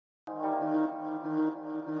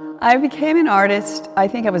I became an artist. I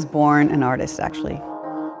think I was born an artist, actually.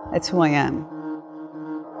 It's who I am.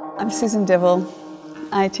 I'm Susan Dibble.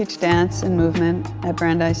 I teach dance and movement at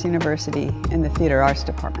Brandeis University in the Theater Arts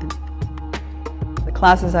Department. The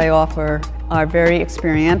classes I offer are very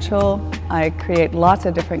experiential. I create lots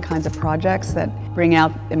of different kinds of projects that bring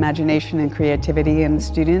out imagination and creativity in the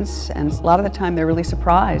students, and a lot of the time they're really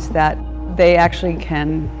surprised that they actually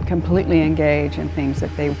can completely engage in things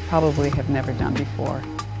that they probably have never done before.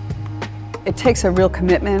 It takes a real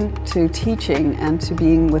commitment to teaching and to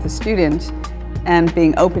being with a student and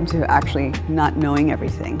being open to actually not knowing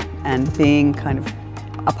everything and being kind of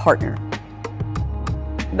a partner.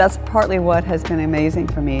 That's partly what has been amazing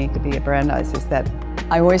for me to be at Brandeis, is that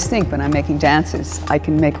I always think when I'm making dances, I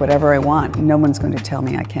can make whatever I want. No one's going to tell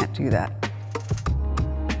me I can't do that.